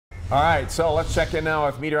All right, so let's check in now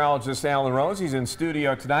with meteorologist Alan Rose. He's in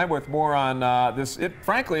studio tonight with more on this.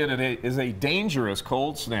 Frankly, it is a dangerous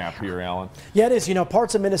cold snap here, Alan. Yeah, it is. You know,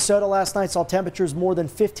 parts of Minnesota last night saw temperatures more than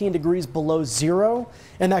 15 degrees below zero,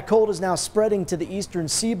 and that cold is now spreading to the eastern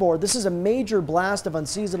seaboard. This is a major blast of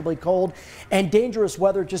unseasonably cold and dangerous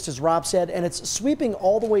weather, just as Rob said, and it's sweeping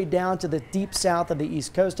all the way down to the deep south of the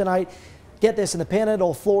East Coast tonight. Get this, in the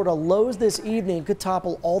Panhandle, Florida, lows this evening could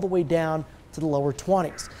topple all the way down to the lower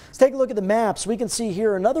 20s. Let's take a look at the maps. We can see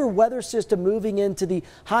here another weather system moving into the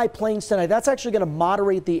high plains tonight. That's actually going to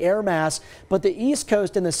moderate the air mass, but the east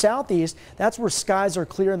coast and the southeast, that's where skies are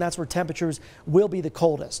clear and that's where temperatures will be the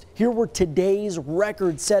coldest. Here were today's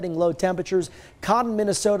record-setting low temperatures. Cotton,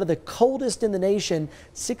 Minnesota, the coldest in the nation,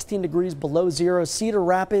 16 degrees below zero. Cedar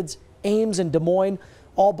Rapids, Ames, and Des Moines,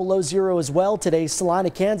 all below zero as well today. Salina,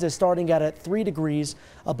 Kansas starting out at 3 degrees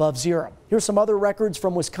above zero. Here's some other records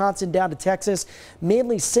from Wisconsin down to Texas.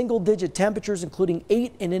 Mainly single-digit temperatures, including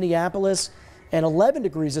 8 in Indianapolis and 11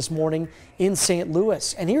 degrees this morning in St.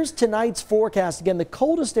 Louis. And here's tonight's forecast. Again, the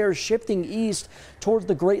coldest air is shifting east towards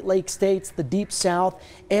the Great Lakes states, the deep south,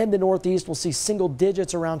 and the northeast. We'll see single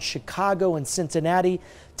digits around Chicago and Cincinnati.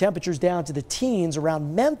 Temperatures down to the teens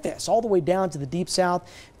around Memphis, all the way down to the deep south.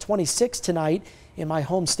 26 tonight in my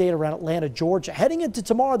home state around Atlanta, Georgia. Heading into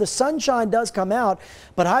tomorrow, the sunshine does come out,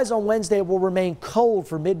 but highs on Wednesday will remain cold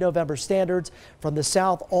for mid-November standards from the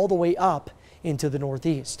south all the way up into the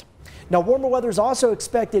northeast. Now, warmer weather is also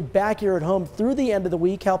expected back here at home through the end of the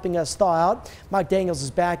week, helping us thaw out. Mike Daniels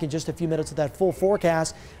is back in just a few minutes with that full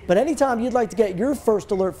forecast. But anytime you'd like to get your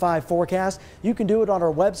First Alert 5 forecast, you can do it on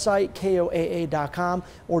our website, KOAA.com,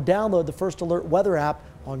 or download the First Alert weather app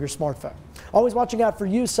on your smartphone. Always watching out for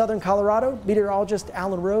you, Southern Colorado. Meteorologist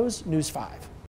Alan Rose, News 5.